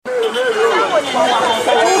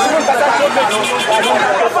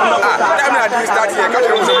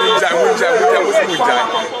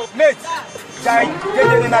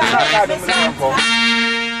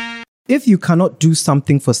If you cannot do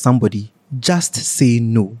something for somebody, just say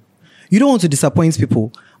no. You don't want to disappoint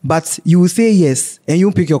people, but you will say yes and you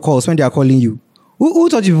won't pick your calls when they are calling you. Who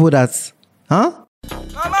taught you people that? Huh?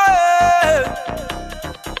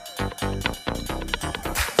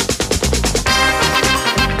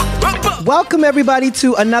 Welcome everybody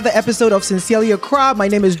to another episode of Sincerely Your Crowd. My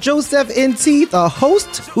name is Joseph N.T., the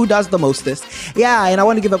host who does the mostest. Yeah, and I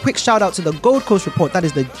want to give a quick shout out to the Gold Coast Report. That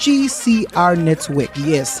is the GCR network.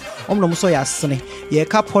 Yes.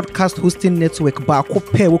 Podcast hosting network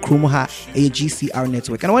GCR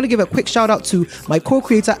network. And I want to give a quick shout out to my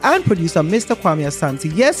co-creator and producer, Mr. Kwame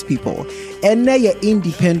Asante. Yes, people. And now your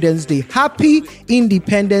Independence Day. Happy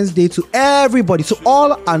Independence Day to everybody, to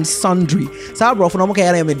all and sundry.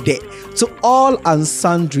 To all and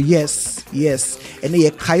sundry, yes. And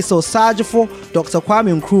then Kaiso Sajafo, Dr.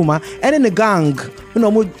 Kwame Nkrumah, and then the gang. I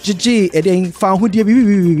mean,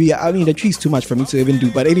 the tree is too much for me to even do,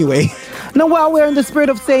 but anyway. Now, while we're in the spirit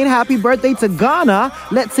of saying happy birthday to Ghana,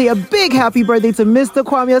 let's say a big happy birthday to Mr.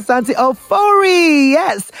 Kwame Asante Ofori.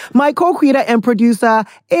 Yes, my co-creator and producer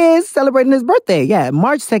is celebrating his birthday. Yeah,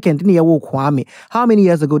 March 2nd. Kwame. How many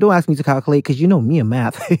years ago? Don't ask me to calculate because you know me and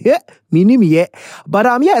math. But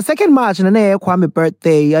 2nd March, and then Kwame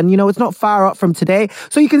birthday. And, it's not far up from today.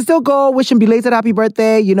 So you can still go wish him belated happy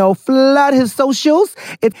birthday. Flood his socials.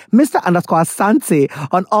 It's Mr._Asante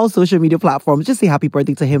on all social media platforms. Just say happy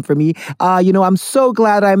birthday to him for me. I'm so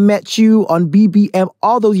glad I met you on BBM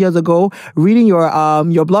all those years ago, reading your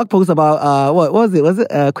blog post about, what was it? Was it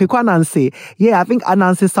Kwekwa Nancy? Yeah, I think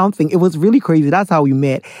Anansi something. It was really crazy. That's how we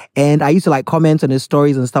met. And I used to comment on his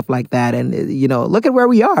stories and stuff like that. And, look at where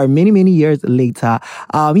we are many years later.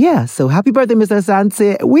 So happy birthday, Mr.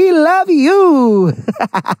 Asante. We love you.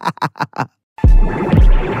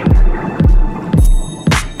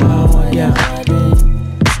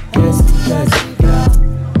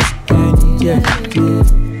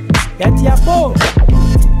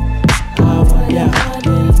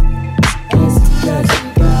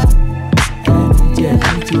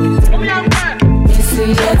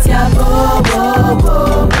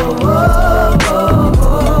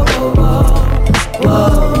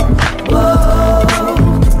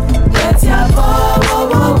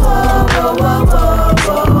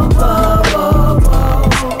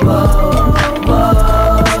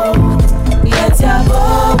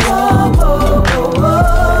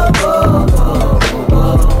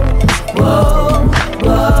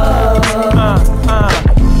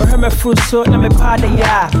 So na me pada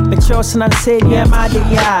ya me chosen and say yeah mad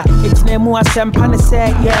ya it's name was sempane say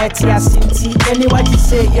yeah ti asinti anyway you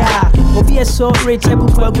say yeah obi a so rich ebu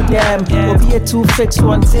kwa them obi a too fix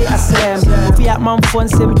one say asem obi at man phone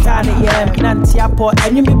say we try to yeah nanti apo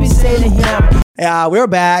and you be saying him. Yeah, we're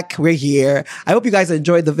back. We're here. I hope you guys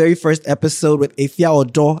enjoyed the very first episode with Efia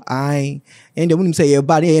Odo. And they wouldn't say your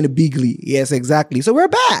body ain't a bigly. Yes, exactly. So we're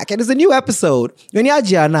back. And it's a new episode. And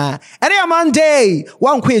Monday.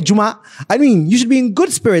 I mean, you should be in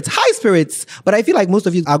good spirits, high spirits. But I feel like most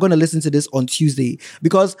of you are going to listen to this on Tuesday.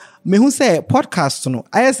 Because me say podcast,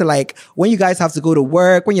 I say like when you guys have to go to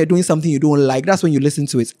work, when you're doing something you don't like, that's when you listen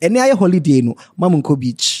to it. And now holiday, Mamunko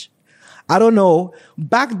Beach. I don't know.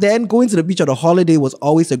 Back then, going to the beach on a holiday was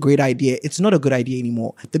always a great idea. It's not a good idea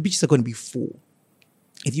anymore. The beaches are going to be full.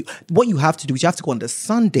 What you have to do is you have to go on the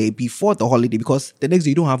Sunday before the holiday because the next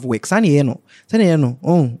day you don't have work. But anyway,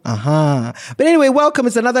 welcome.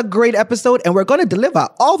 It's another great episode and we're going to deliver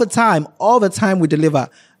all the time. All the time we deliver.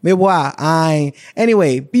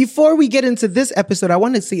 Anyway, before we get into this episode, I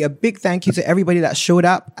want to say a big thank you to everybody that showed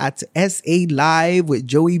up at SA Live with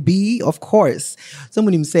Joey B. Of course,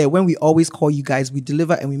 somebody said when we always call you guys, we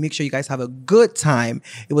deliver and we make sure you guys have a good time.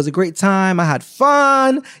 It was a great time. I had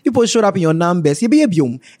fun. You both showed up in your numbers.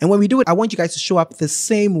 And when we do it, I want you guys to show up the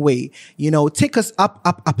same way. Take us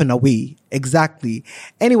up and away. Exactly.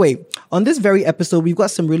 Anyway, on this very episode, we've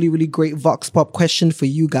got some really, really great Vox Pop question for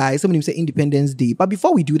you guys. Somebody say Independence Day. But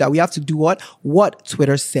before we do that, we have to do what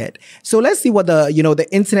Twitter said. So let's see what the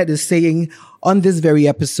internet is saying on this very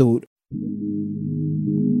episode.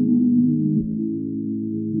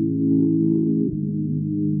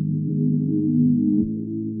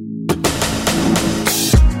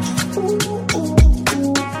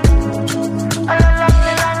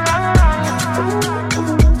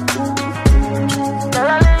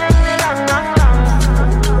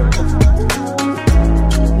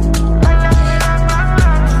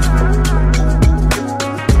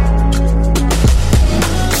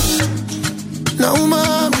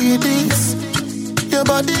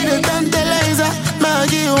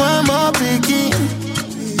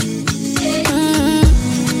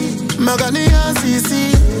 Magani and CC.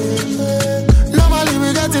 Normally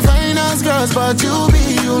we got the finest girls, but you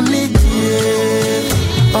be unique,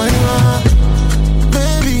 yeah. Oh, yeah.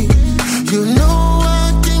 Baby, you know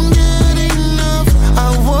I can get enough.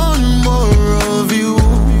 I want more of you.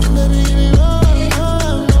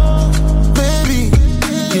 Baby,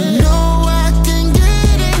 you know I can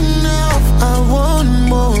get enough. I want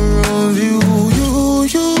more of you.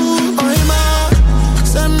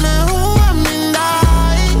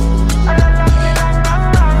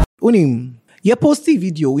 Unim, you posted a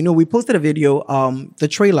video. We posted a video, the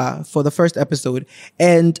trailer for the first episode,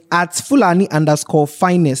 and at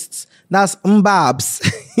Fulani_finest, that's Mbabs.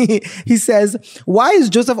 He says, why is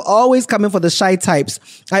Joseph always coming for the shy types?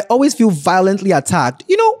 I always feel violently attacked.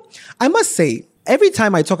 I must say, every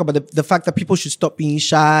time I talk about the fact that people should stop being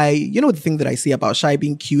shy, the thing that I say about shy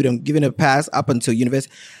being cute and giving a pass up until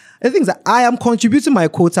university, the things that I am contributing my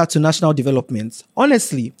quota to national development.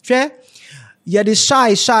 Honestly, fair. Yeah, this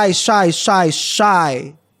shy.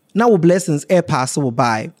 Now blessings air pass will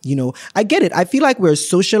by. I get it. I feel like we're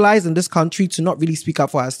socialized in this country to not really speak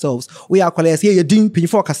up for ourselves. We are colleagues here. You know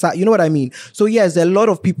what I mean? So yes, a lot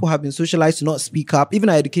of people have been socialized to not speak up. Even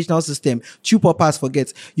our educational system, tutor pass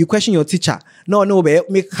forgets. You question your teacher. No,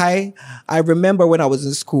 make high. I remember when I was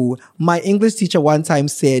in school, my English teacher one time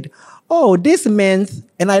said, "Oh, this month,"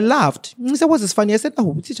 and I laughed. He said, "What's this funny?" I said,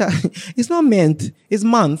 "Oh, teacher, it's not month, it's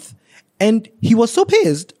month." And he was so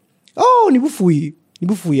pissed. Oh, nibufui.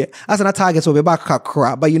 As an target, so we're back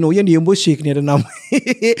crap. But you're shaking it.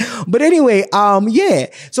 But anyway, yeah.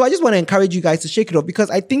 So I just want to encourage you guys to shake it off,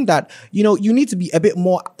 because I think that, you need to be a bit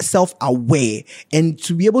more self-aware and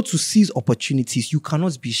to be able to seize opportunities. You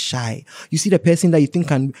cannot be shy. You see the person that you think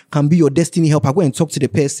can be your destiny helper, go and talk to the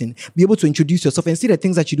person. Be able to introduce yourself and see the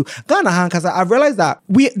things that you do. Because I've realized that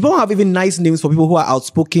we don't have even nice names for people who are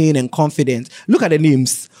outspoken and confident. Look at the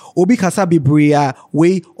names. Obi Kasa Bibria,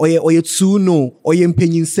 Oye Tsuno, Oye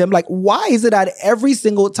Mpenyin Sem. Like, why is it that every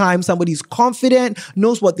single time somebody's confident,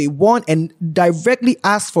 knows what they want, and directly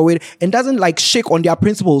asks for it and doesn't shake on their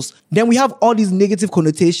principles, then we have all these negative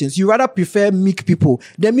connotations? You rather prefer meek people.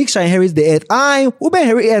 The meek shall inherit the earth. Ube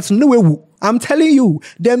inherit earth, no way. I'm telling you,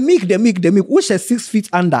 the meek, which is 6 feet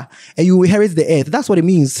under, and you inherit the earth. That's what it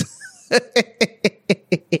means.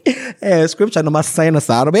 Scripture no must sign us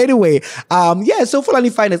out. But anyway, so Fulani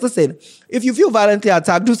Finest, listen, if you feel violently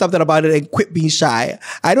attacked, do something about it and quit being shy.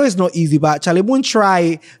 I know it's not easy, but Charlie won't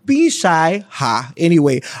try being shy.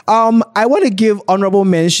 Anyway, I want to give honorable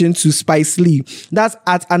mention to Spice Lee. That's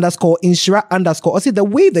at _Inshira_. I see the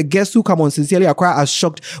way the guests who come on Sincerely Accra are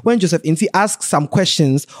shocked when Joseph Inti asks some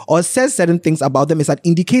questions or says certain things about them is an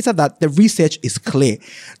indicator that the research is clear.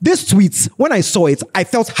 This tweet, when I saw it, I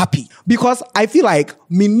felt happy, because I feel like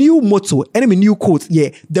my new motto and my new quote,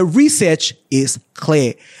 the research is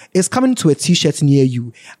clear. It's coming to a t-shirt near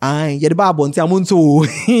you. The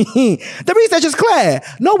research is clear.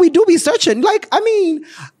 No, we do be searching.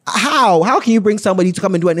 How can you bring somebody to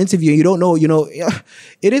come and do an interview and you don't know,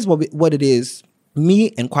 it is what it is.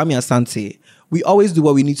 Me and Kwame Asante, we always do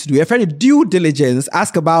what we need to do. If any due diligence,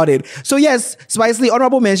 ask about it. So yes, Spice Lee,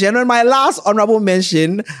 honorable mention. And on my last honorable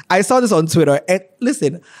mention, I saw this on Twitter. And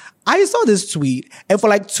listen, I saw this tweet, and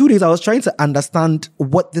for 2 days, I was trying to understand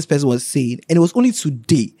what this person was saying. And it was only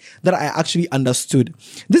today that I actually understood.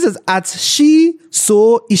 This is at She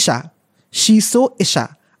So Isha,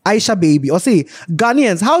 Aisha baby. Or say,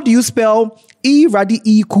 Ghanaians, how do you spell E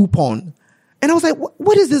coupon? And I was like,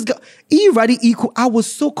 what is this? E coupon. I was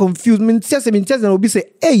so confused. And Obi say,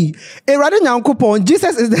 hey, coupon,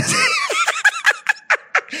 Jesus is the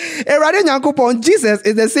Jesus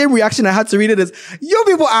is the same reaction I had to read it as, you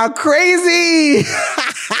people are crazy.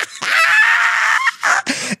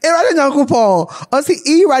 Coupon. Or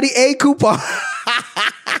see A coupon.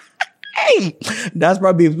 Hey, that's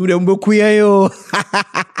probably this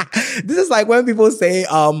is like when people say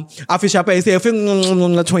Afisha say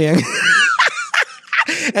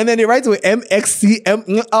and then they write with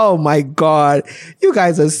MXCM. Oh my God. You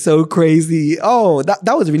guys are so crazy. Oh, that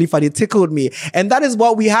was really funny. It tickled me. And that is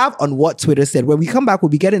what we have on What Twitter Said. When we come back, we'll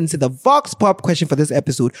be getting into the Vox Pop question for this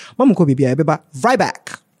episode. Right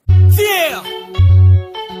back. Yeah.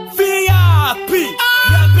 VIP.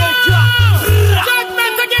 Judgment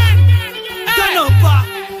again. Ganova.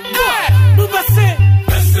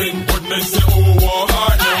 Blessing, goodness,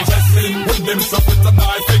 blessing, with them suffer to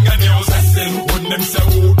my fingernails. Blessing, with them say,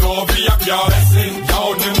 oh, no, be up your blessing.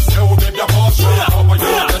 Y'all them say, oh, baby, your boss, over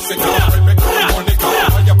your blessing.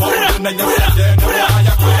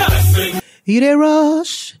 He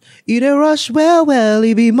rush, well,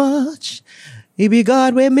 he be much. He be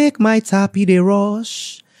God, we make my top, he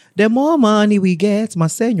rush. the more money we get,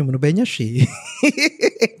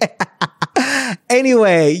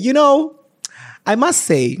 anyway, you know, I must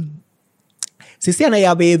say, since I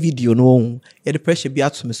have a video, no, the pressure be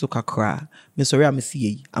out to me so kakra. Me sorry, I'm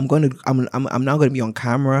now gonna be on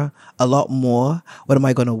camera a lot more. What am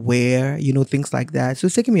I gonna wear? You know, things like that. So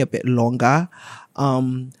it's taking me a bit longer.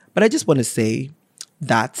 But I just want to say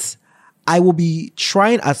that I will be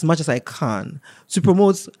trying as much as I can to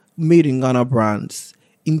promote Made in Ghana brands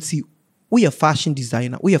into we a fashion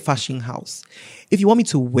designer, we a fashion house. If you want me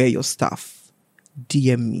to wear your stuff,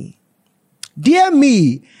 DM me. DM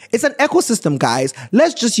me. It's an ecosystem, guys.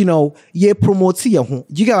 Let's just, promote here.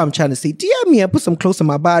 You get what I'm trying to say? DM me and put some clothes on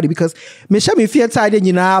my body because me feel tired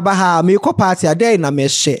and me ko party a day na me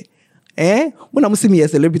share. When I'm seeing me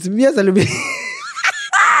as a celebrity,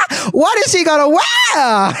 what is she gonna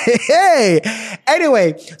wear? Hey.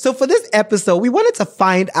 Anyway, so for this episode, we wanted to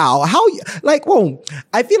find out how,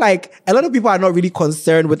 I feel like a lot of people are not really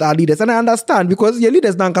concerned with our leaders, and I understand because your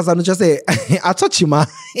leaders now can just say, "I touch you, man."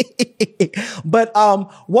 But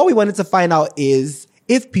what we wanted to find out is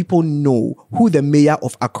if people know who the mayor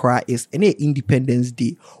of Accra is, and Independence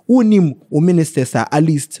Day, who ministers at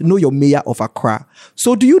least know your mayor of Accra.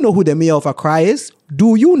 So do you know who the mayor of Accra is?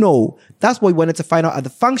 Do you know? That's what we wanted to find out at the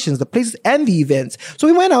functions, the places, and the events. So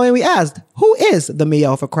we went out and we asked, who is the mayor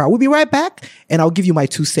of Accra? We'll be right back, and I'll give you my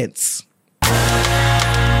 2 cents.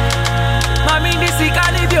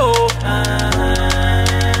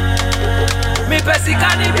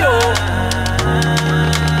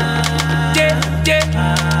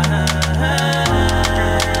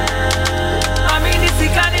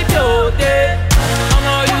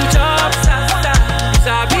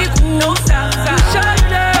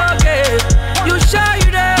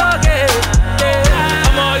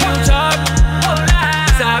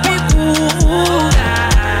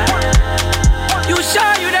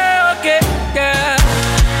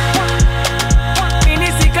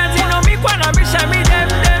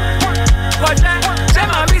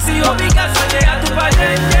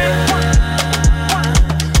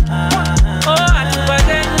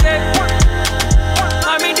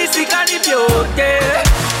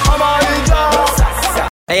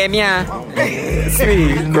 Hey, Mia.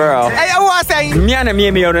 Sweet girl. Hey, I was saying. Mia na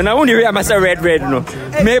me on na only am say red no.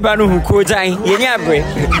 Maybe no who ko jan. Ye nya bre.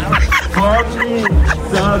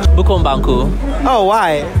 Bukom Banku. Oh,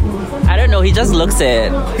 why? I don't know, he just looks it.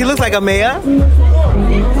 He looks like a mayor?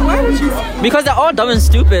 Because they're all dumb and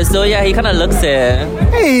stupid, so yeah, he kind of looks it.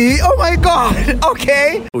 Hey, oh my God.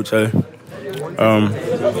 Okay. Oh, Charlie.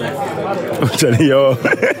 Charlie, yo.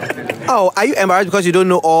 Oh, are you embarrassed because you don't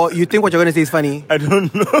know or you think what you're going to say is funny? I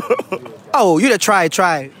don't know. Oh, you try.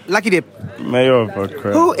 Lucky dip. Mayor of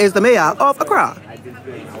Accra. Who is the mayor of Accra?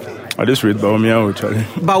 I just read Baumia, Charlie.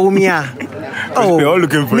 Baumia. Oh, they're all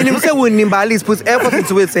looking for him. At least put effort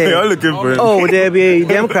into it. They're all looking for him. Oh, there be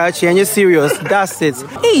them crouchy and you're serious. That's it.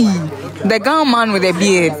 Hey, the gun man with a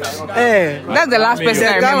beard. That's the last person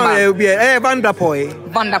I remember. Van der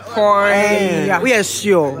Poel. Yeah. We are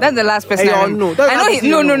sure. That's the last person I remember.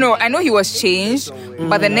 I know he was changed,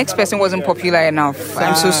 but the next person wasn't popular enough.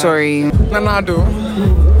 I'm so sorry. Nanado.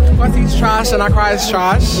 But he's trash and Accra is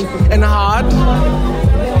trash and hard.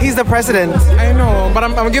 He's the president. I know, but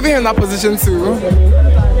I'm giving him that position too.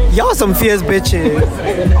 Y'all some fierce bitches.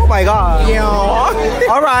 Oh my God. Yeah.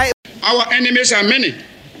 All right. Our enemies are many,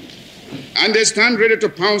 and they stand ready to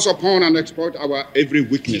pounce upon and exploit our every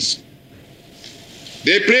weakness.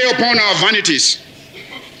 They play upon our vanities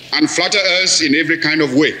and flatter us in every kind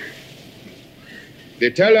of way. They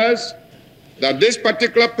tell us that this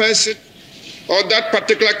particular person or that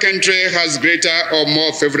particular country has greater or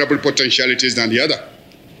more favorable potentialities than the other.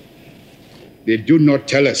 They do not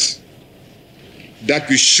tell us that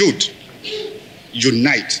we should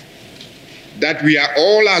unite, that we are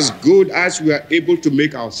all as good as we are able to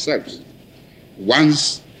make ourselves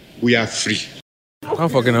once we are free. I'm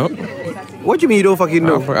fucking up. What do you mean you don't fucking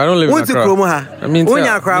know? I don't live in Accra. I mean, no.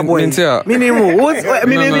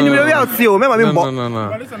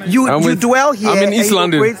 You dwell here. I'm in East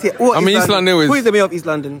London. I'm in East London. Who is the mayor of East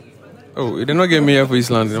London? Oh, they did not get mayor for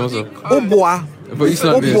East London also. Oh, boy. For East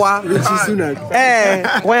London. Why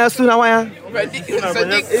Suna?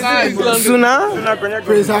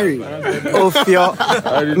 Prince Harry. Oh, Fio.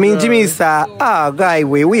 I mean, Jimmy is guy,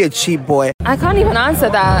 we a cheap boy. I can't even answer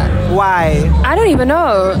that. Why? I don't even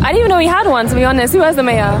know. I didn't even know we had one, to be honest. Who was the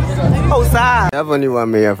mayor? Oh, sir. I have only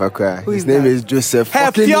one mayor of Accra. His name is Joseph.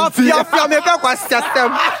 Wait too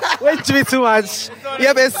much. You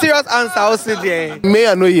have a serious answer also there.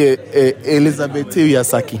 Mayor no ye Elizabeth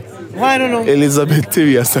Terry-Asaki. Why I don't know? Elizabeth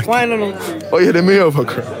Terry-Asaki. Why I don't know? Oh, you're the mayor of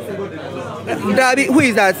Accra. Daddy, who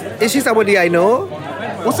is that? Is she somebody I know?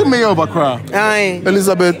 What's the mayor of Accra? Aye.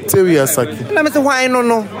 Elizabeth Teriasaki. Let me say why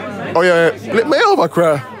no. Oh yeah, mayor of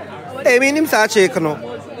Accra. Hey, me name Sache no.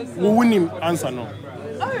 We win him answer no.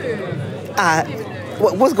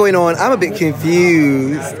 What's going on? I'm a bit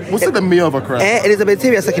confused. What's the mayor of Accra? Elizabeth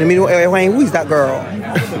Teriasaki. Who is that girl?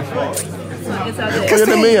 You're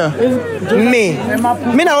the mayor.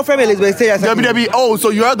 Me now from Elizabeth Teriasaki. Debbie. Oh, so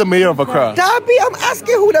you are the mayor of Accra? Debbie, I'm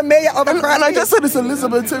asking who the mayor of Accra is. And I just said it's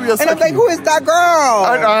Elizabeth Teriasaki. And I'm like, who is that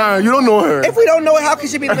girl? You don't know her. If we don't know her, how can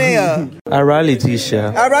she be the mayor? Ara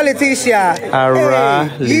Letitia. Ara Letitia. Ara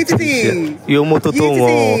Letitia. Yomo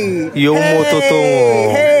Totongo.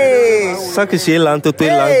 Hey. Sakishe Lantoto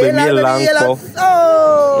Langko.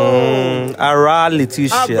 Ara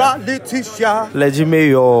Letitia.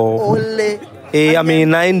 Legimayo. I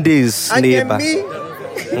mean 9 days, neighbor.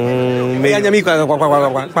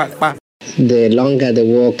 The longer the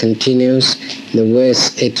war continues, the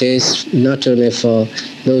worse it is, not only for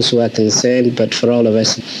those who are concerned, but for all of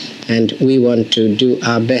us. And we want to do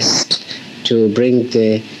our best to bring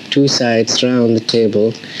the two sides round the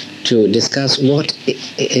table to discuss what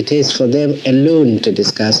it is for them alone to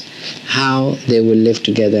discuss, how they will live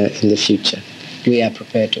together in the future. We are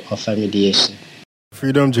prepared to offer mediation.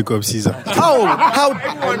 Freedom Jacob Caesar. Oh, how?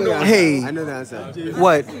 Hey. I know the answer.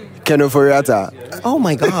 What? Keno Foriata. Oh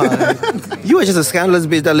my God. You are just a scandalous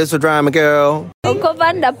bitch that lives for drama, girl. Oko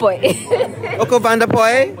Vanderpoy. Oko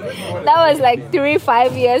Vanderpoy? That was like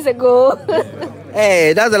 3-5 years ago.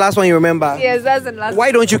 Hey, that's the last one you remember? Yes, that's the last.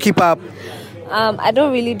 Why don't you keep up? I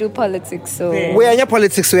don't really do politics, so. Where are your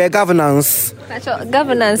politics? Where governance?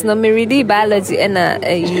 Governance, no, me read biology and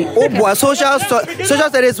oh boy, social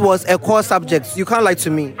studies was a core subject. You can't lie to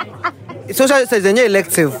me. Social studies is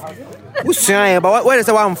elective. But what is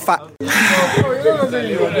the one fat?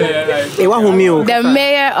 The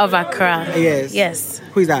mayor of Accra. Yes.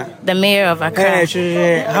 Who is that? The mayor of Accra.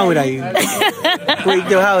 How old are you?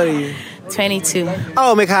 How old are you? 22.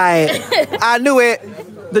 Oh, Mikai. I knew it.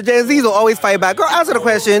 The Gen Zs will always fight back. Girl, answer the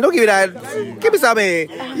question. Don't give me that. Give me something.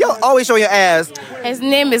 You'll always show your ass. His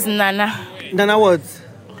name is Nana. Nana what?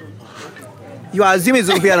 You are assuming it's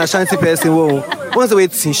an Ashanti person. Whoa. What's the way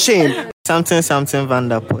to shame? Something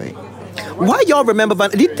Vanderpoy. Why y'all remember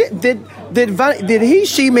Van? Did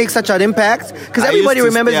she make such an impact? Because everybody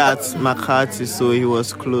remembers at McCarthy, so he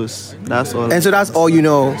was close. That's all. And so that's all you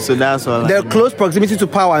know. So that's all. The close proximity to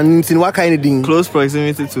power and in what kind of thing? Close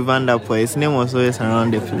proximity to Vanderpoy. His name was always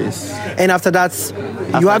around the place. And after that,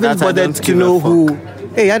 you haven't bothered to know who.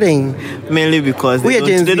 Hey, I think mainly because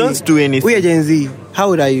they don't do anything. We are Gen Z. How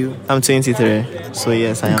old are you? I'm 23. So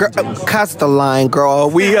yes, I am. Cast the line, girl.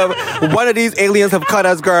 We have one of these aliens have cut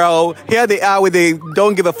us, girl. Here they are with a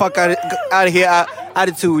don't give a fuck out of here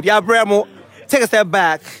attitude. Yeah, Bremo, take a step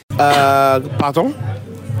back. Pardon?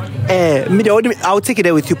 I'll take it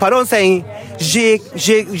there with you. Pardon saying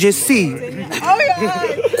je sais.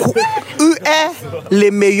 Où est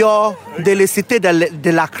le meilleur de la cité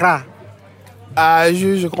de l'Accra?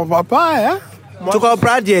 Je comprends pas, hein? Tu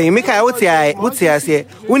comprends bien? Mika, what's here?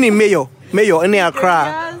 We need mayor in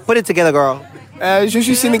Accra. Put it together, girl. Je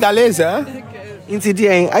suis sénégalaise, hein?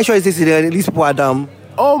 I sure these people are dumb.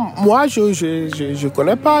 Oh, moi, je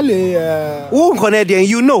connais pas les... Où on connaît bien?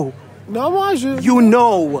 You know. Non, moi, You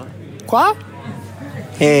know. Quoi?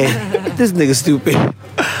 Hey, this nigga stupid.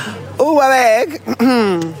 Oh, my bag.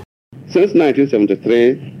 Since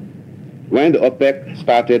 1973, when the OPEC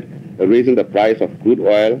started raising the price of crude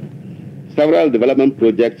oil, several development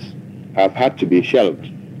projects have had to be shelved.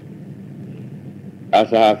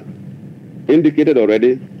 As I have indicated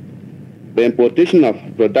already, the importation of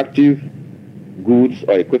productive goods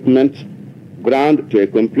or equipment ground to a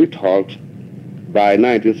complete halt by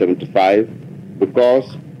 1975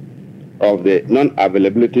 because of the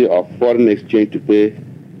non-availability of foreign exchange to pay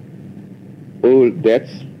old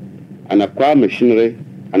debts and acquire machinery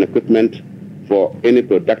and equipment for any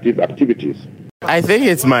productive activities. I think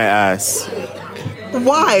it's my ass.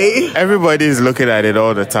 Why? Everybody is looking at it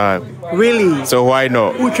all the time. Really? So why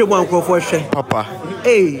not? Papa.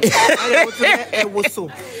 Hey.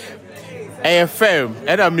 Hey, fam.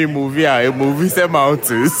 And I mean movie say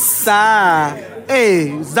mountains. Sir.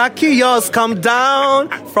 Hey, Zacchaeus, come down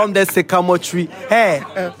from the sycamore tree. Hey,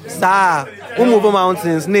 sir. We move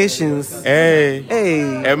mountains, nations. Hey.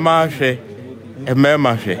 Hey.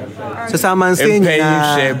 So someone saying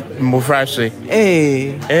Hey.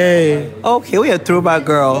 Okay, we a throwback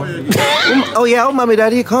girl. Oh yeah, oh mommy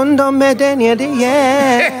daddy condom yeah.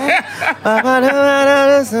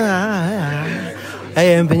 I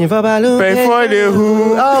am paying for balloon. Pay for the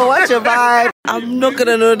who. Oh, what's your vibe? I'm not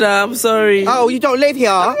gonna know that. I'm sorry. Oh, you don't live here?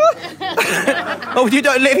 Oh, you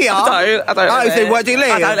don't live here? I don't. Oh, you say, where do you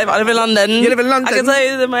live? I live in London. You live in London? I can tell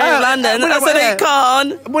you the mayor of London. I said they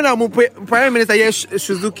can't. When I'm Prime Minister, yes,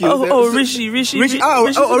 Suzuki. Rishi.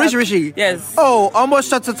 Rishi. Yes. Oh, almost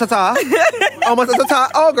ta-ta-ta. Almost ta-ta.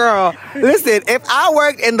 Oh, girl. Listen, if I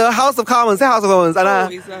worked in the House of Commons, say House of Commons,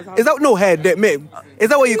 and is that no head? Is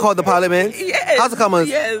that what you call the Parliament? Yes. House of Commons.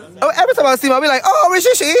 Yes. Oh, every time I see him, I'll be like, oh, Rishi,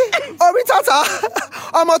 oh, Ritata,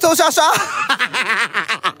 oh, Moto Shasha.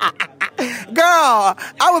 Girl,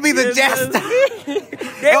 I would be the jester.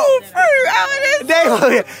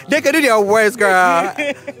 They could do their worst, girl.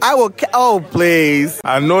 I will. Oh, please.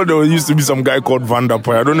 I know there used to be some guy called Van der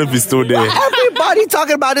Poel. I don't know if he's still there. Everybody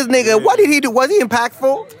talking about this nigga. What did he do? Was he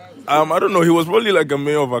impactful? I don't know. He was probably like a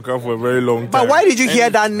mayor of Accra for a very long time. But why did you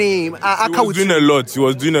hear that name? He was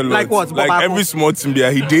doing a lot. Like what? Like every small team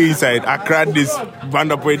there, he did inside. Accra this, Van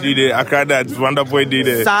der Poel did it. Accra that, Van der Poel did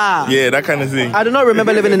it. Yeah, that kind of thing. I do not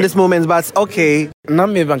remember living in this moment, but okay.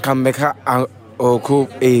 Nam even can make a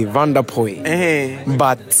Van der Poel.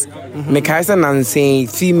 But Mekaisa and saying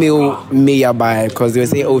female mayor by because they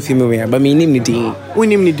say female mayor. But me name the we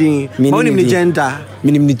name the gender.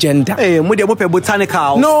 Minimum gender. Hey,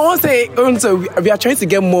 botanical. No, so we are trying to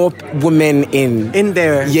get more women in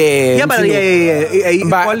there. Yeah. But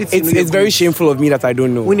it's very shameful of me that I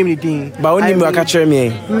don't know. We name the dean. But only me catch me.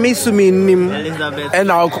 Elizabeth. And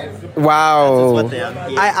now, wow.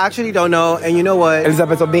 I actually don't know. And you know what?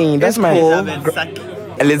 Elizabeth Obin. That's my cool.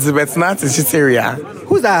 Elizabeth Nat is Syria.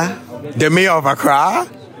 Who's that? The mayor of Accra.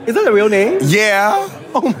 Is that the real name? Yeah.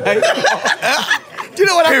 Oh my God. Do you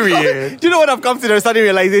know what I've come to the sudden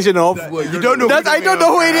realization of? You don't know. I don't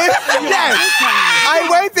know who it is. Yes. I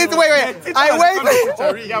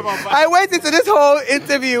went into this whole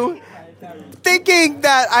interview thinking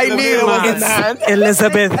that I knew it's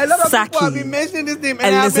Elizabeth A lot of Saki. people have been mentioning this name,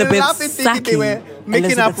 and I've been laughing thinking they were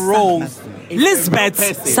making up roles.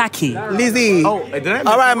 Elizabeth Saki. Lizzie. Oh, did I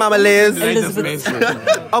all right, Mama Liz. Elizabeth.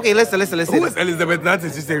 Okay, listen. Who is Elizabeth Nat in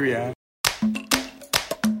this area?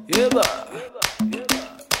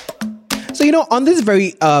 So, on this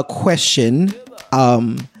very question,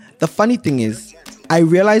 the funny thing is, I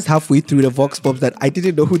realized halfway through the Vox Pops that I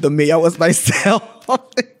didn't know who the mayor was myself.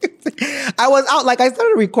 I was out, I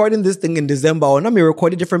started recording this thing in December, or not me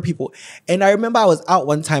recording different people. And I remember I was out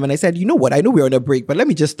one time and I said, you know what? I know we're on a break, but let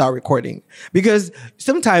me just start recording. Because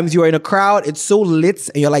sometimes you're in a crowd, it's so lit,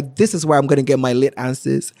 and you're like, this is where I'm going to get my lit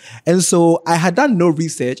answers. And so I had done no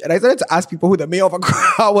research, and I started to ask people who the mayor of a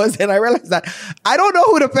crowd was, and I realized that I don't know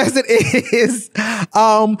who the person is.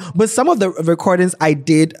 But some of the recordings I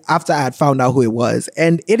did after I had found out who it was.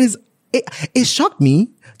 And it shocked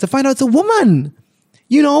me to find out it's a woman.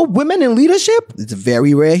 Women in leadership, it's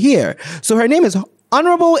very rare here. So her name is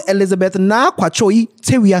Honorable Elizabeth Na Kwachoi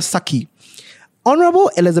Tewia Saki.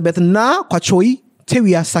 Honorable Elizabeth Na Kwachoi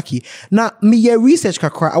Tewia Saki. Now, me research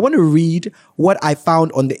kakra, I want to read what I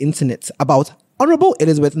found on the internet about Honorable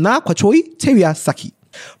Elizabeth Na Kwachoi Tewia Saki.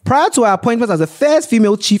 Prior to her appointment as the first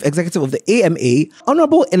female chief executive of the AMA,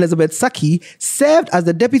 Honorable Elizabeth Saki served as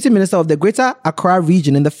the Deputy Minister of the Greater Accra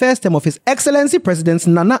region in the first term of His Excellency President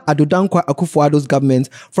Nana Addo Dankwa Akufo-Addo's government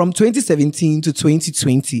from 2017 to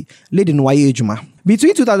 2020. Lady Nwaye Ejuma.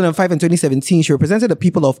 Between 2005 and 2017, she represented the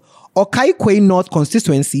people of Okaikwe North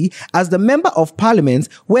constituency as the Member of Parliament,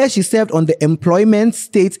 where she served on the Employment,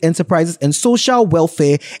 State Enterprises and Social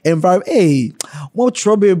Welfare Environment. Hey, what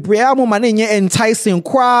trouble, enticing,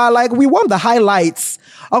 we want the highlights.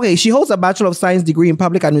 Okay, she holds a Bachelor of Science degree in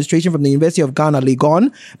Public Administration from the University of Ghana,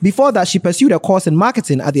 Legon. Before that, she pursued a course in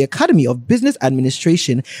marketing at the Academy of Business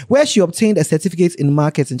Administration, where she obtained a certificate in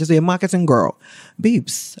marketing. Just a marketing girl.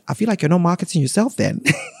 Babes, I feel like you're not marketing yourself then.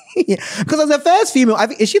 Because as the first female,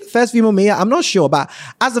 is she the first female mayor? I'm not sure, but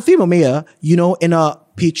as a female mayor, in a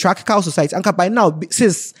patriarchal society, and by now,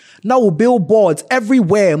 sis, now billboards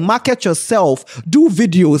everywhere, market yourself, do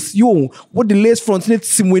videos, what the lace front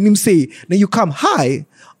when him say, then you come, hi,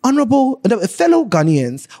 honorable fellow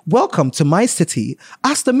Ghanaians, welcome to my city.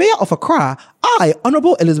 As the mayor of Accra, I,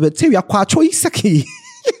 Honorable Elizabeth Tewia Kwachoi Saki.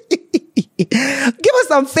 Give us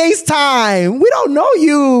some FaceTime. We don't know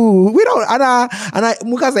you. We don't.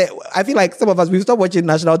 I feel like some of us, we've stopped watching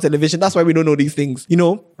national television. That's why we don't know these things.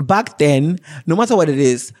 Back then, no matter what it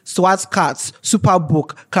is, SWAT Cats,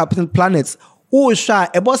 Superbook, Captain Planets, Oh, shy,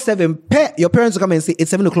 about 7, your parents will come and say,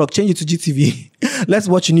 it's 7 o'clock, change it to GTV. Let's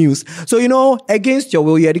watch news. So, against your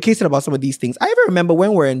will, you're educated about some of these things. I even remember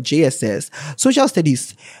when we were in JSS, social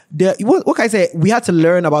studies, what can I say? We had to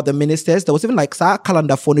learn about the ministers. There was even like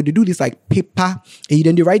calendar phone. They do this like paper, and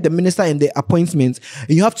then they write the minister and the appointments.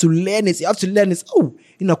 And you have to learn it. Oh,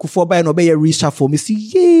 Kufoba and obey a reshuffle. Me see,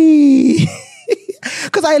 yay.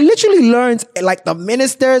 Because I literally learned like the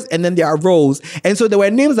ministers and then their roles. And so there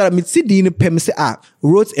were names that Mitsidini Pemse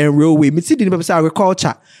roads and railway, Mitsidini Pemse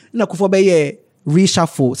agriculture, Nakufobe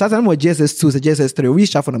reshuffle. So I'm JSS 2, JSS 3,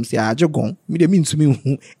 reshuffle them say Ajogon. Me mean to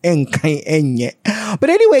me enye. But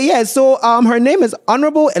anyway, yeah, so her name is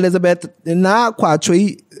Honorable Elizabeth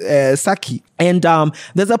Nakwatui Saki. And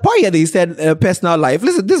there's a part here that he said personal life.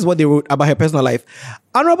 Listen, this is what they wrote about her personal life.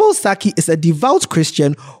 Honorable Saki is a devout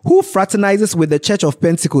Christian who fraternizes with the Church of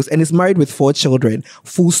Pentecost and is married with 4 children.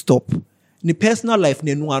 Full stop. Ni personal life,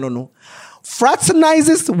 ne no.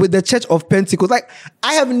 Fraternizes with the Church of Pentecost. Like,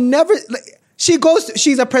 I have never...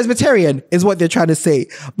 she's a Presbyterian, is what they're trying to say.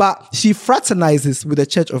 But she fraternizes with the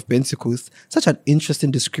Church of Pentecost. Such an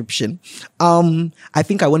interesting description. I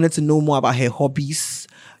think I wanted to know more about her hobbies.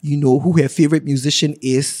 Who her favorite musician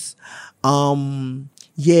is.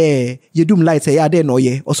 Yeah, you do light. Yeah, they know.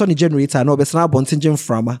 Yeah, also the generator. No, but not Bontingin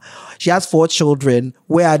from. She has 4 children.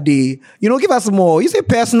 Where are they? Give us more. You say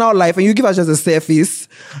personal life, and you give us just a surface.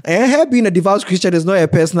 And her being a devout Christian is not a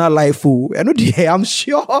personal life. I'm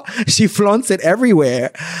sure she flaunts it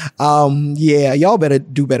everywhere. Yeah, y'all better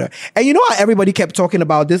do better. And you know how everybody kept talking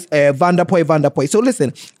about this Vanderpoy. So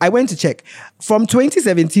listen, I went to check from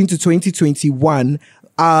 2017 to 2021.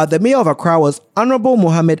 The mayor of Accra was Honorable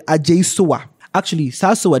Mohammed Ajay Sowa. Actually,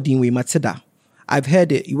 Sasowa Dinwe Matida. I've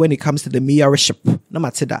heard it when it comes to the mayorship. No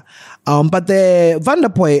Matida. But the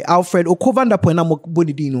Vanderpoy, Alfred Oko Vanderpoy na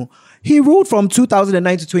Bonidino, he ruled from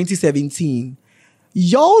 2009 to 2017.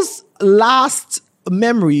 Y'all's last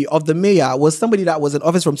memory of the mayor was somebody that was in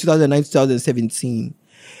office from 2009 to 2017.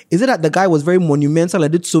 Is it that the guy was very monumental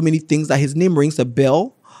and did so many things that his name rings a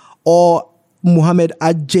bell? Or Mohammed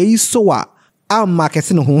Ajay Sowa? I'm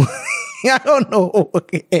marketing. I don't know.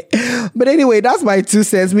 Okay. But anyway, that's my 2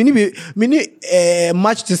 cents. We need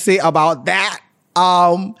much to say about that.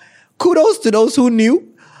 Kudos to those who knew.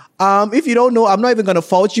 If you don't know, I'm not even going to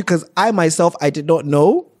fault you because I myself, I did not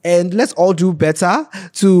know. And let's all do better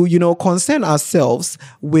to, concern ourselves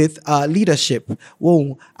with leadership.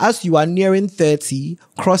 Well, as you are nearing 30,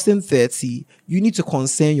 crossing 30, you need to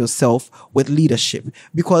concern yourself with leadership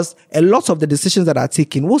because a lot of the decisions that are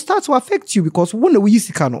taken will start to affect you because what's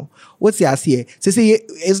the idea? Say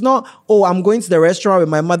it's not, I'm going to the restaurant with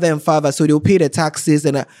my mother and father, so they'll pay the taxes.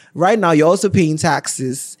 And right now you're also paying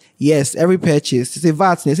taxes. Yes, every purchase. It's a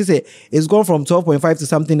VAT. It's gone from 12.5 to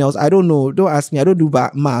something else. I don't know. Don't ask me. I don't do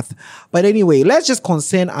math. But anyway, let's just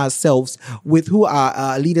concern ourselves with who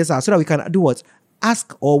our leaders are so that we can do what?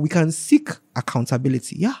 Ask or we can seek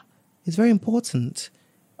accountability. Yeah, it's very important.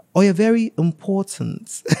 Or you're very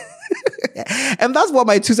important. And that's what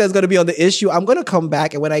my 2 cents is going to be on the issue. I'm going to come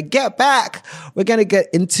back. And when I get back, we're going to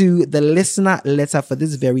get into the listener letter for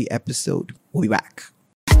this very episode. We'll be back.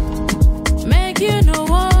 Make you no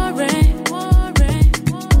worry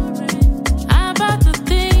about the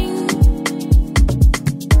thing.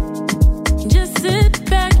 Just sit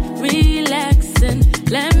back, relax, and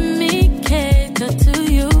let me cater to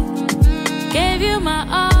you. Gave you my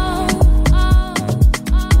all.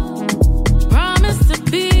 Promise to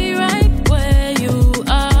be right where you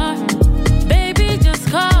are. Baby, just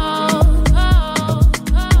call.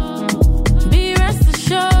 Be rest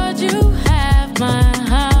assured you have my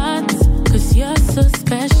heart. You're so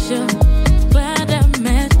special, glad I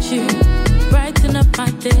met you. Brighten up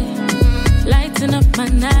my day, lighten up my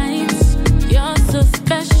nights. You're so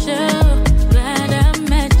special, glad I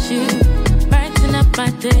met you. Brighten up my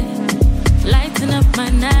day, lighten up my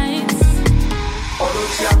nights.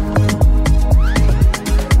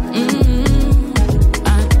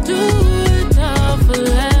 I do it all for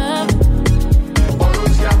love.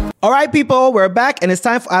 All right, people, we're back and it's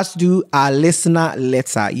time for us to do our listener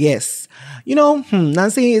letter. Yes.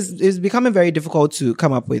 Nancy is becoming very difficult to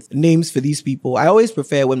come up with names for these people. I always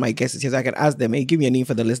prefer when my guest is here so I can ask them, hey, give me a name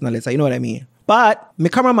for the listener letter. You know what I mean? But my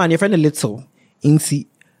cameraman, your friend Little, Incy,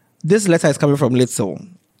 this letter is coming from Little.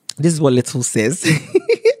 This is what Little says.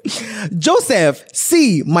 Joseph,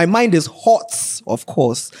 see, my mind is hot, of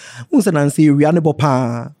course. Nancy, Rihanna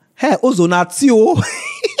Bopa. Hey, Ozonatio.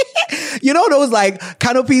 You know those like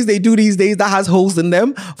canopies they do these days that has holes in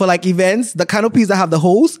them for like events? The canopies that have the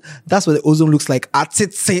holes, that's what the ozone looks like.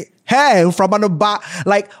 Atitse Hey, from on the back,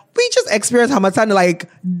 like we just experienced Hamatan like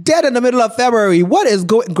dead in the middle of February. What is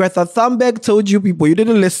going? Greta Thunberg told you people, you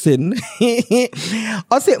didn't listen.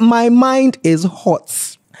 I said my mind is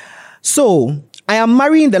hot. So I am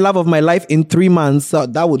marrying the love of my life in 3 months. So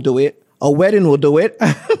that will do it. A wedding will do it.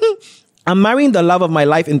 I'm marrying the love of my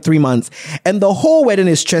life in 3 months, and the whole wedding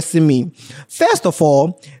is stressing me. First of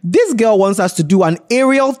all, this girl wants us to do an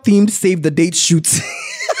Ariel themed save the date shoot.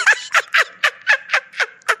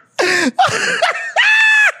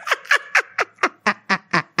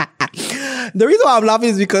 The reason why I'm laughing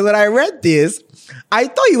is because when I read this, I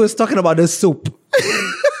thought he was talking about the soap.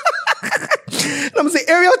 I'm saying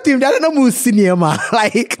Ariel themed, I don't know who's cinema.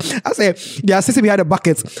 Like I say, they are sitting behind the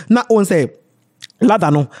buckets. Not one say.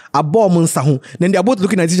 Ladano, a bomb on Sahu. Then they're both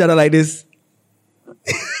looking at each other like this.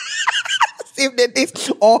 Save the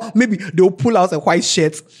dates. Or maybe they'll pull out a white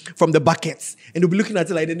shirt from the buckets and they'll be looking at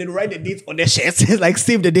it like that, and then write the dates on their shirts. It's like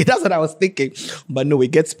save the date. That's what I was thinking. But no,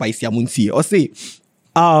 it gets spicy. I'm see. Or say,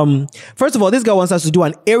 first of all, this guy wants us to do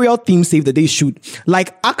an Ariel theme save the day shoot.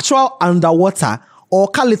 Like actual underwater or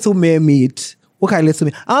Little Mermaid. What kind of Little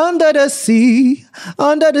Mermaid?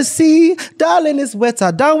 Under the sea, darling is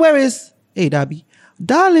wetter. Down where is, hey Darby.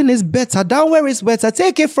 Darling is better, down where it's wetter.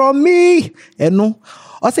 Take it from me. And no,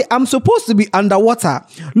 I say I'm supposed to be underwater,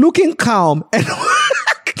 looking calm and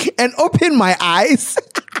and open my eyes.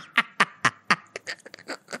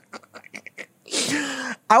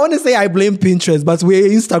 I want to say I blame Pinterest, but we're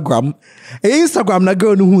Instagram. Instagram, na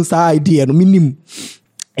girl who's idea, no minimum.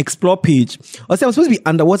 Explore page. I said I'm supposed to be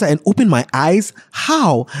underwater and open my eyes.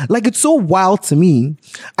 How? Like it's so wild to me.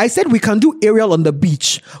 I said we can do Ariel on the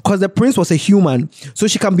beach because the prince was a human, so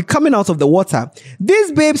she can be coming out of the water.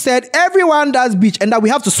 This babe said everyone does beach and that we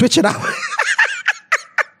have to switch it up.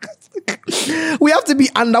 We have to be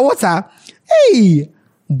underwater. Hey,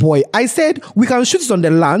 boy, I said we can shoot it on the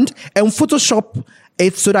land and Photoshop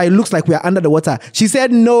it so that it looks like we are under the water. She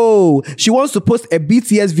said no. She wants to post a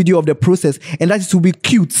BTS video of the process and that it will be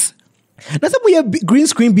cute. That's why we have green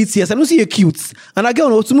screen BTS. I don't see a cute. And again,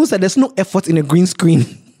 Otumu said there's no effort in a green screen.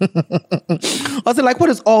 I was like, what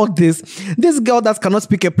is all this? This girl that cannot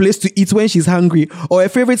pick a place to eat when she's hungry or a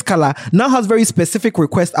favorite color now has very specific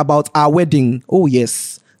requests about our wedding. Oh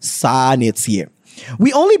yes, it's here.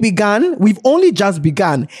 We've only just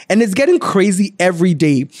begun, and it's getting crazy every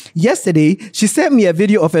day. Yesterday, she sent me a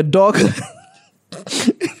video of a dog.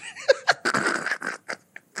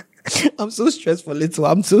 I'm so stressed for little.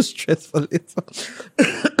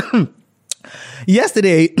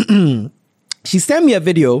 Yesterday, she sent me a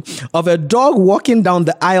video of a dog walking down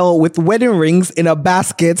the aisle with wedding rings in a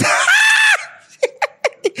basket.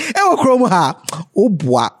 Oh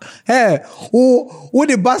boy. Hey, oh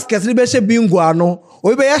the baskets binguano.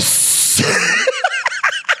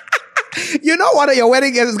 You know what your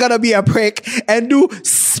wedding is gonna be a prick and do bingo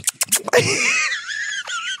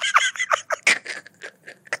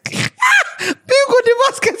the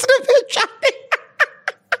baskets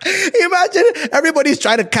Imagine everybody's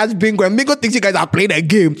trying to catch bingo and bingo thinks you guys are playing a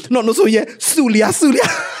game. No, so yeah, Sulia.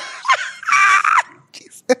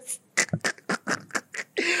 Jesus.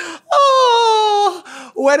 Oh,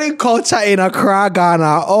 wedding culture in Accra,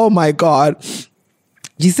 Ghana. Oh my God.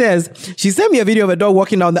 She says, she sent me a video of a dog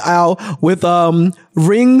walking down the aisle with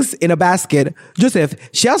rings in a basket. Joseph,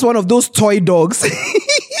 she has one of those toy dogs.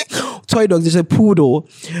 Toy dogs, it's a poodle.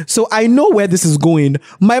 So I know where this is going.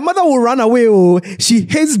 My mother will run away. Oh, she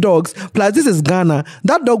hates dogs. Plus, this is Ghana.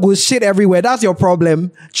 That dog will shit everywhere. That's your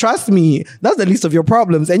problem. Trust me. That's the least of your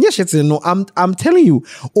problems. And yes, shit, no, I'm telling you.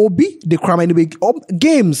 Obi, the crime in the big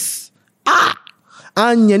games.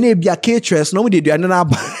 And you need to be a cateress. No, we did.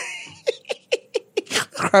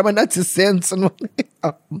 Crime not to sense.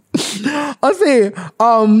 I'll say,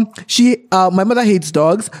 my mother hates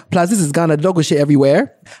dogs. Plus, this is Ghana. Dog will shit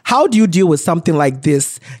everywhere. How do you deal with something like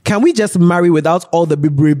this? Can we just marry without all the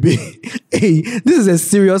bibribi? Hey, this is a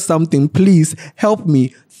serious something. Please help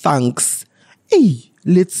me. Thanks. Hey,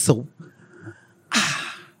 let's so.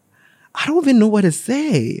 I don't even know what to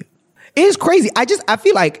say. It's crazy. I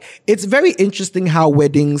feel like it's very interesting how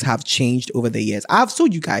weddings have changed over the years. I've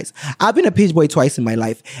told you guys, I've been a page boy twice in my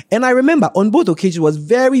life. And I remember on both occasions it was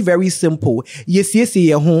very, very simple. Yes.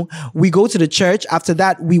 We go to the church. After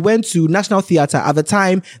that, we went to National Theatre. At the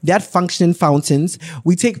time, they had functioning fountains.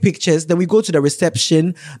 We take pictures. Then we go to the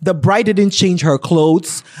reception. The bride didn't change her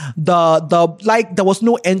clothes. There was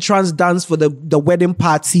no entrance dance for the wedding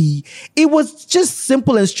party. It was just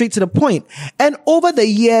simple and straight to the point. And over the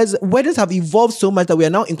years, weddings have evolved so much that we are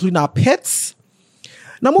now including our pets.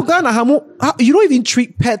 Now, you don't even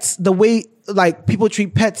treat pets the way like people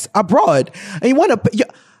treat pets abroad. And you want to...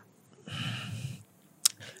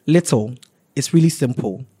 Little, it's really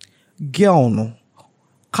simple. Girl, no.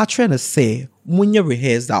 Katrina say, when you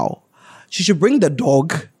rehearsal, she should bring the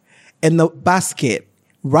dog and the basket,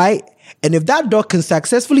 right? And if that dog can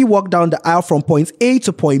successfully walk down the aisle from point A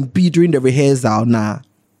to point B during the rehearsal,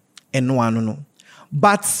 and no.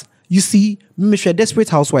 But you see, Michelle, Desperate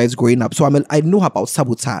Housewives growing up, so I know about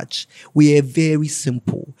sabotage. We are very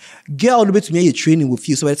simple. Girl, no to me, you're training with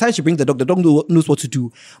you. So by the time she brings the dog knows what to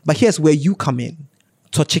do. But here's where you come in.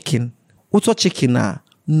 To chicken. What's a chicken now?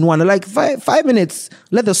 No, like 5 minutes.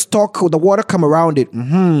 Let the stock or the water come around it.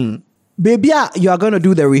 Baby, you are gonna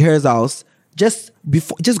do the rehearsals. Just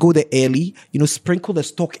go there early. Sprinkle the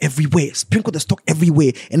stock everywhere.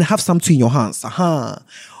 And have something in your hands.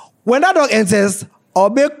 When that dog enters,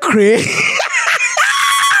 Obe cray.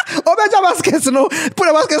 Obe baskets, put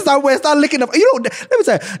a basket somewhere, start licking up. Let me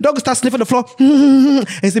tell you, dog start sniffing the floor. And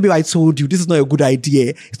say, baby, I told you, this is not a good idea.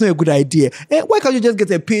 It's not a good idea. And why can't you just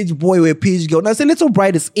get a page boy or a page girl? Now say, little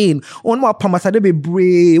bride is in. Oh, no, Pamasa, they be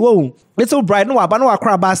brave. Whoa. Little bride, no, but no,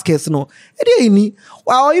 cry baskets, no.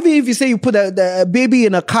 Well, even if you say you put the baby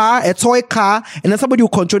in a car, a toy car, and then somebody will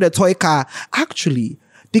control the toy car, actually,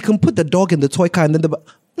 they can put the dog in the toy car and then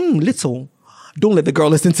little. Don't let the girl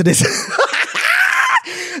listen to this.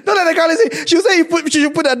 Don't let the girl listen. She'll say she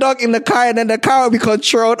should put a dog in the car and then the car will be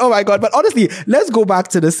controlled. Oh my God. But honestly, let's go back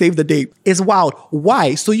to the save the date. It's wild.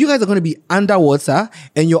 Why? So you guys are going to be underwater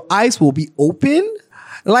and your eyes will be open?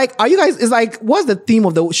 Like, are you guys, it's like, what's the theme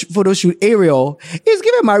of the photo shoot? Ariel. It's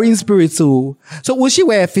giving marine spirit too. So will she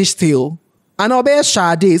wear a fishtail? And I'll be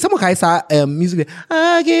Sade. Someone can say music.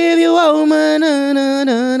 I give you a woman.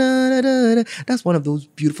 That's one of those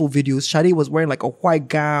beautiful videos. Sade was wearing like a white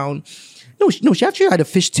gown. No, she actually had a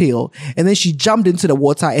fishtail. And then she jumped into the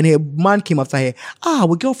water and her man came after her.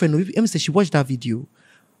 Our girlfriend, Emma said she watched that video.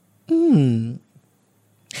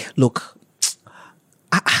 Look,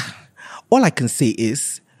 all I can say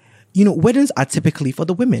is, weddings are typically for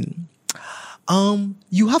the women.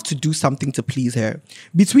 You have to do something to please her.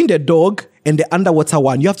 Between the dog and the underwater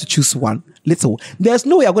one, you have to choose one. Little. There's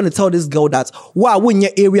no way I'm going to tell this girl that, wow, when your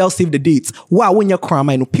Ariel save the dates, wow, when your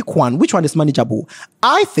Crime, pick one. Which one is manageable?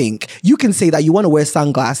 I think you can say that you want to wear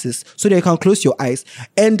sunglasses so that you can close your eyes.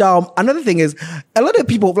 And another thing is, a lot of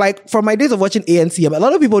people, like from my days of watching ANCM, a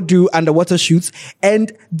lot of people do underwater shoots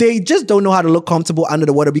and they just don't know how to look comfortable under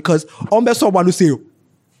the water because there's someone who say,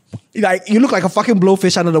 like, you look like a fucking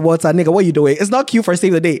blowfish under the water, nigga. What are you doing? It's not cute for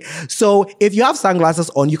save the day. So if you have sunglasses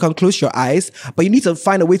on, you can close your eyes, but you need to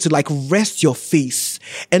find a way to like rest your face.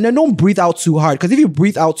 And then don't breathe out too hard. Because if you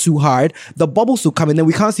breathe out too hard, the bubbles will come and then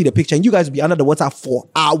we can't see the picture. And you guys will be under the water for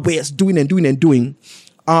hours doing.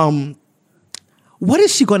 What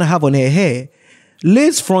is she gonna have on her hair?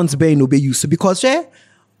 Lace fronts bear no be used to because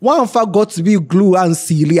one fact got to be glue and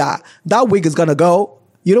Celia. That wig is gonna go.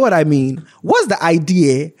 You know what I mean? What's the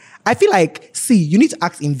idea? I feel like, you need to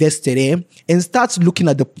act invested, and start looking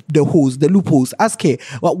at the holes, the loopholes. Ask her,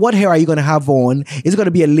 what hair are you going to have on? Is it going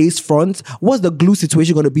to be a lace front? What's the glue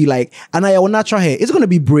situation going to be like? And I have natural hair. Is it going to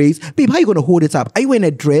be braids? Babe, how are you going to hold it up? Are you wearing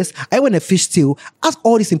a dress? Are you wearing a fishtail? Ask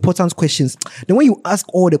all these important questions. Then when you ask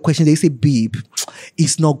all the questions, they say, babe,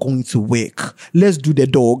 it's not going to work. Let's do the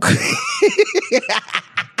dog.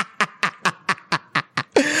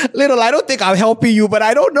 Little, I don't think I'm helping you, but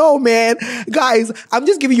I don't know, man. Guys, I'm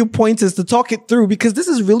just giving you pointers to talk it through because this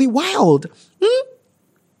is really wild.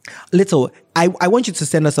 Little, I want you to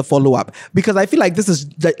send us a follow-up because I feel like this is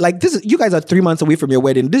you guys are 3 months away from your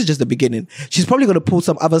wedding. This is just the beginning. She's probably going to pull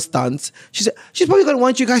some other stunts. She's probably going to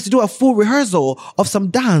want you guys to do a full rehearsal of some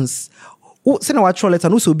dance.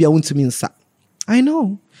 I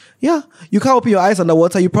know. Yeah. You can't open your eyes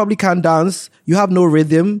underwater. You probably can't dance. You have no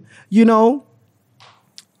rhythm.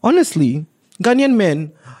 Honestly, Ghanaian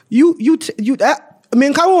men,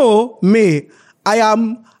 I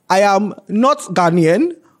am not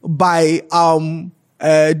Ghanaian by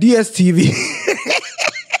DSTV.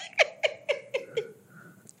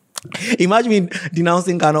 Imagine me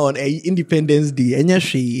denouncing Ghana on Independence Day. And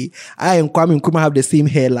I am Kwame Nkrumah have the same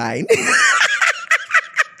hairline.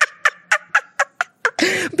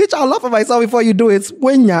 Bitch, I'll laugh at myself before you do it.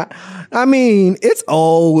 I mean, it's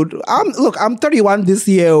old. I'm 31 this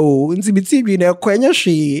year. I'm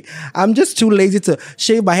just too lazy to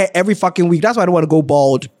shave my hair every fucking week. That's why I don't want to go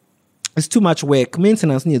bald. It's too much work.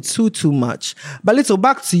 Maintenance needs too much. But little,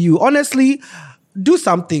 back to you. Honestly, do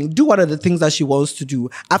something. Do one of the things that she wants to do.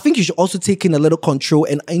 I think you should also take in a little control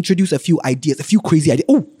and introduce a few ideas, a few crazy ideas.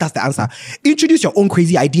 Oh, that's the answer. Introduce your own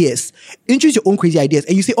crazy ideas. And you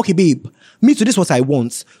say, okay, babe, me too, this is what I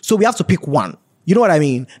want. So we have to pick one. You know what I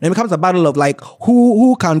mean? And it becomes a battle of like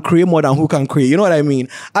who can create more than who can create. You know what I mean?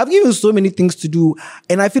 I've given so many things to do,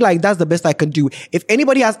 and I feel like that's the best I can do. If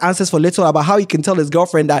anybody has answers for Little about how he can tell his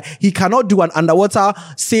girlfriend that he cannot do an underwater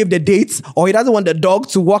save the dates, or he doesn't want the dog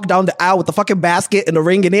to walk down the aisle with the fucking basket and the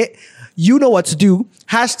ring in it, you know what to do.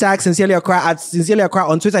 Hashtag Sincerely Accra at Sincerely Accra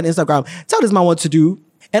on Twitter and Instagram. Tell this man what to do.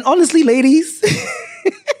 And honestly, ladies,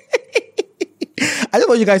 I just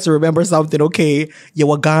want you guys to remember something, okay?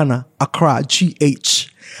 You're Ghana, Accra, GH.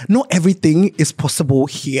 Not everything is possible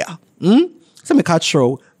here. Some can't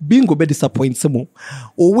show. Bingo be disappointed.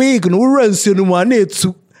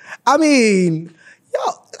 I mean,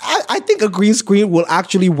 I think a green screen will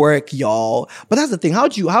actually work, y'all. But that's the thing. How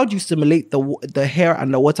do you simulate the hair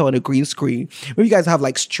and the water on a green screen? Maybe you guys have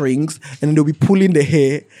like strings and then they'll be pulling the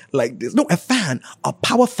hair like this. No, a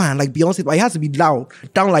power fan like Beyonce, but it has to be down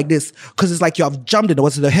like this because it's like you have jumped in the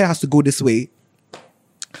water. So the hair has to go this way.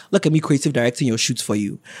 Look at me creative directing your shoots for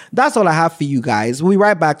you. That's all I have for you guys. We'll be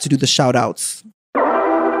right back to do the shout outs.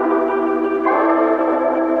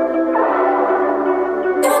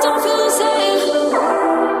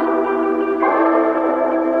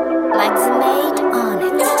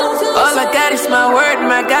 All I got is my word,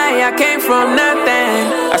 my guy, I came from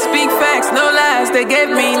nothing. I speak facts, no lies, they gave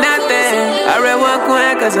me nothing. I read one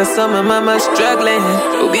coin cause I saw my mama struggling.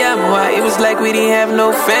 It was like we didn't have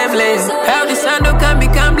no family. How this Sando can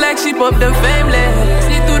become black sheep of the family.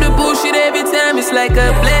 See through the bullshit every time, it's like a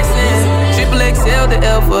blessing. Triple XL, the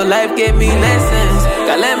L for life gave me lessons.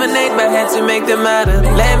 Got lemonade but had to make them out of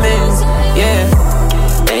lemons. Yeah.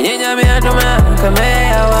 And you know me, I don't mind. Come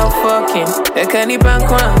here, I want fucking. I can't even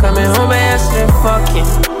coming home, I still fucking.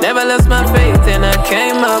 Never lost my faith, and I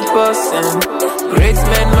came up busting. Great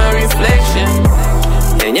man, my reflection.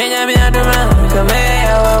 And you know me, I don't mind. Come here,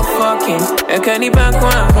 I want fucking. I can't even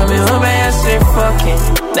coming home, I still fucking.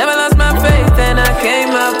 Never lost my faith, and I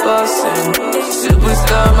came up busting.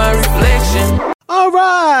 Superstar, my reflection. All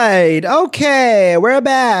right. Okay. We're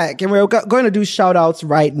back and we're going to do shout outs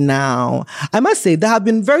right now. I must say there have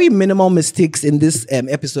been very minimal mistakes in this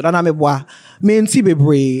episode. And I'm not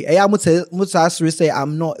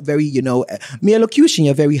very, my elocution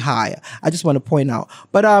is very high. I just want to point out.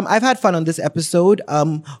 But I've had fun on this episode.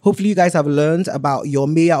 Hopefully you guys have learned about your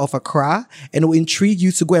mayor of Accra and it will intrigue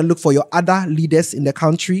you to go and look for your other leaders in the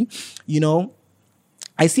country.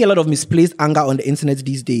 I see a lot of misplaced anger on the internet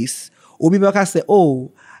these days. Obibaka say,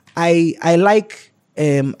 I like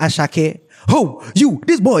Ashake. Oh, you,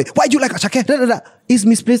 this boy, why do you like Ashake? Da, da, da. It's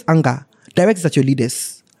misplaced anger. Direct at your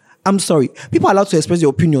leaders. I'm sorry. People are allowed to express their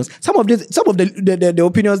opinions. Some of the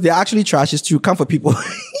opinions, they're actually trash. It's true. Come for people.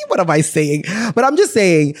 What am I saying? But I'm just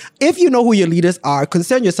saying, if you know who your leaders are,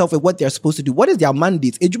 concern yourself with what they're supposed to do. What is their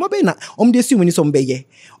mandate?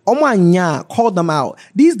 Call them out.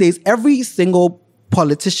 These days, every single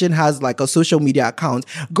politician has like a social media account.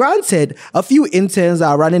 Granted, a few interns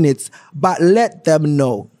are running it, but let them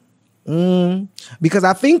know. Because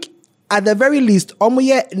I think at the very least,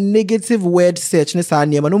 negative word search, say,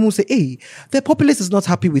 hey, the populace is not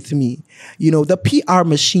happy with me. The PR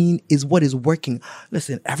machine is what is working.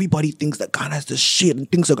 Listen, everybody thinks that Ghana is the shit and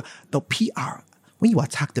things are the PR. When you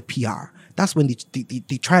attack the PR, that's when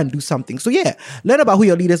they try and do something. So yeah, learn about who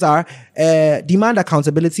your leaders are, demand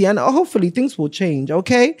accountability, and hopefully things will change,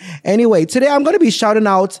 okay? Anyway, today I'm going to be shouting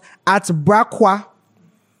out at Brakwa.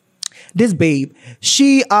 This babe,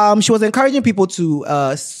 she was encouraging people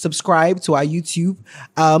to subscribe to our YouTube.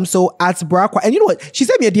 So at Brakwa, and you know what? She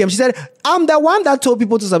sent me a DM. She said, I'm the one that told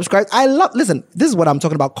people to subscribe. Listen, this is what I'm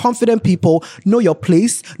talking about. Confident people know your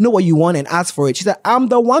place, know what you want, and ask for it. She said, I'm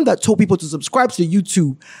the one that told people to subscribe to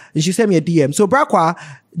YouTube. And she sent me a DM. So Brakwa,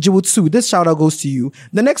 Jiwutsu, this shout out goes to you.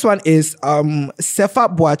 The next one is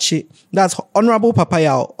Sefa Boache. That's Honorable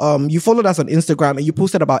Papaya. You followed us on Instagram and you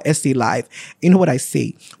posted about SA Live. You know what I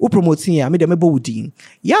say?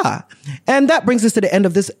 Yeah. And that brings us to the end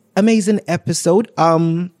of this amazing episode.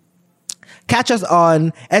 Catch us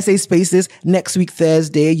on SA Spaces next week,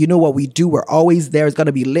 Thursday. You know what we do. We're always there. It's going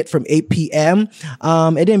to be lit from 8 p.m.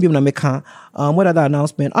 What other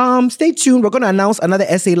announcement? Stay tuned. We're going to announce another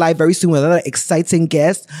SA Live very soon with another exciting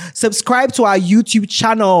guest. Subscribe to our YouTube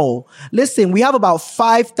channel. Listen, we have about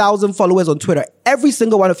 5,000 followers on Twitter. Every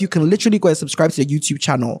single one of you can literally go and subscribe to the YouTube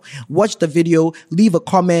channel. Watch the video, leave a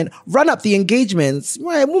comment, run up the engagements.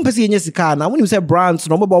 When you say brands,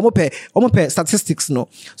 statistics, no.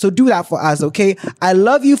 So do that for us, okay? I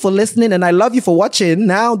love you for listening and I love you for watching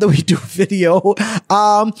now that we do video.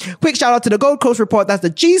 Quick shout out to the Gold Coast Report. That's the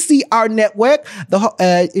GCR Network Network,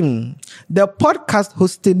 the podcast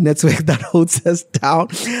hosting network that holds us down.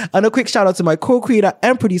 And a quick shout out to my co-creator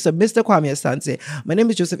and producer, Mr. Kwame Asante. My name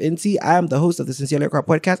is Joseph Nti. I am the host of the Sincerely Accra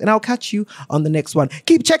podcast, and I'll catch you on the next one.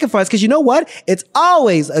 Keep checking for us, because you know what? It's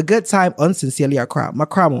always a good time on Sincerely Accra.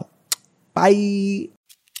 Makramo. Bye.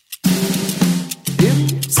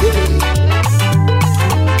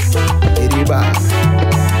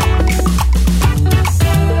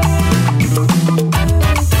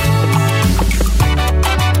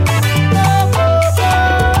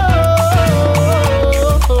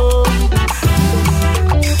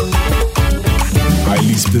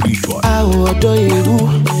 I adore you.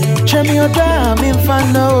 Chemi oda mi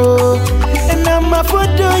fano. And I'm a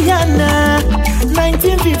photo yana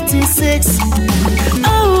 1956. I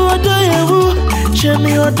adore you.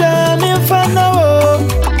 Chemi oda mi fano.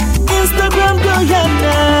 Instagram do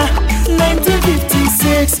yana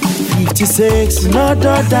 1956. 56. No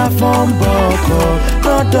daughter from Boko.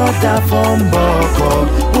 No daughter from Boko.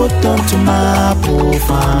 Put on to my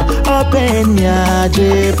profile. Open ya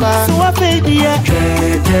jepa. So I paid the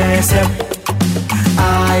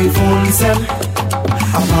iPhone 7,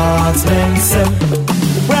 apartment 7,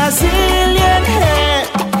 Brazilian hair.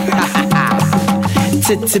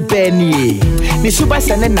 Tete Benny, ni super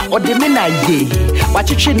sanena ode me na ye.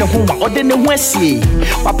 Wachichi ne ho wa ode ne ho asie.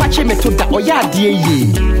 Wapache me to da oyade ye.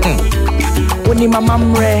 Oni mama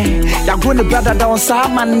mre, ya go ne brother down sa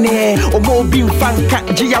manne. Omo obi mfanka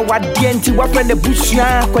je ya wade nti wa friend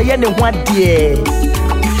ebusua koye ne ho ade.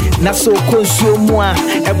 Na so consume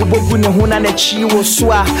everybody ne ho na na chi wo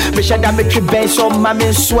so a me shada me twe ben so ma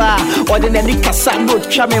me so a ode na ni kasa no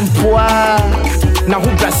twa me mpoa na ho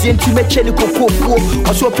brase nti me che ni kokofuo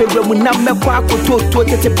o so pebra mu na me kwa akototo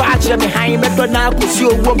tete ba kire me han me do na akosi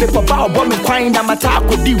owo me papa obo me kwan na mata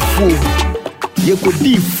akodifuo ye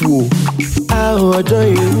kodifuo awodo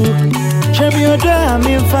you chemi oda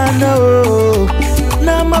mi fano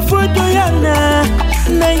na mafoto yana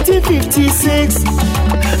 1956.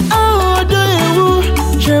 Oh, do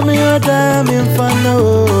you show me your damn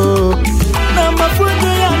infano? Number 4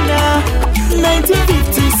 Diana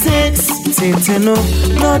 1956. Tintino,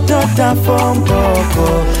 not daughter from Boko,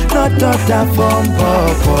 not daughter from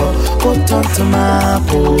Boko. Put on to my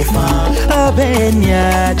profile.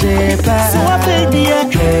 Abenya Jepa. So I paid the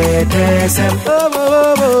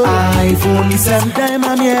iPhone 7,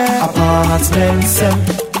 diamond, yeah. Apartment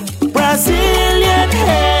 7, Brazilian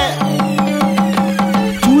hair.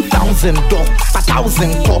 $1,000,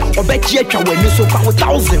 1,000 call. Or bet you can win so for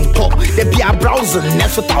 1,000 call. They be a browsing,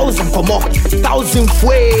 next 1,000 come up. 1,000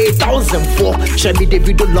 fue, 1,004. Show me the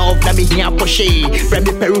video love, na me here crochet. Bring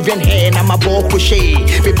me Peruvian hair, na my ball crochet.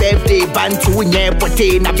 Me birthday band to win your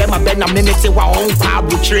potato. Na be my bed, na minute say wa on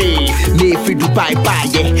cabo tray. Me free Dubai buy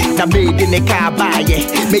ye, na made in the car buy ye.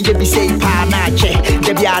 Me ye be say pa na che.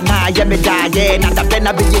 They be a na ye me die ye. Na da be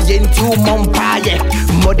na be ye into mom pa ye.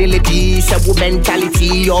 Modality, say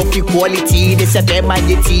mentality of equality. They say them and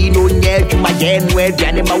your teen no near to my gen where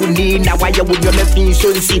Janima will need. Now why you would you make me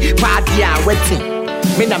so see party are waiting.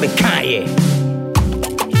 Me na me kaye.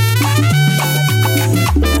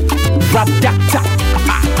 Rap doctor.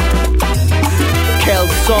 Kel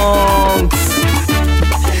songs.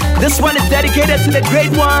 This one is dedicated to the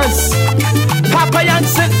great ones. Papa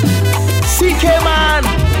Jansen, CK Man,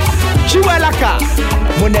 Chiwalaka,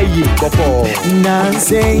 Monayi Bopo.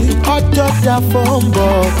 Nancy, Otota from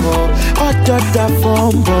Boko, Otota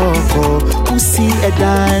from Boko, Usi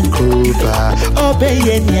Edan Kruba,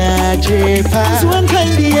 Obeyenya Jepa, Swan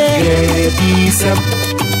Kandi, Bisam,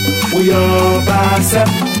 we all Basam,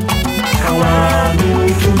 Kawanu,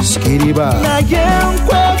 Skiriba, Nayam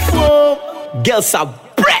Kwafo, Girls are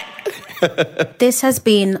bread. This has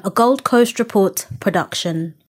been a Gold Coast Report production.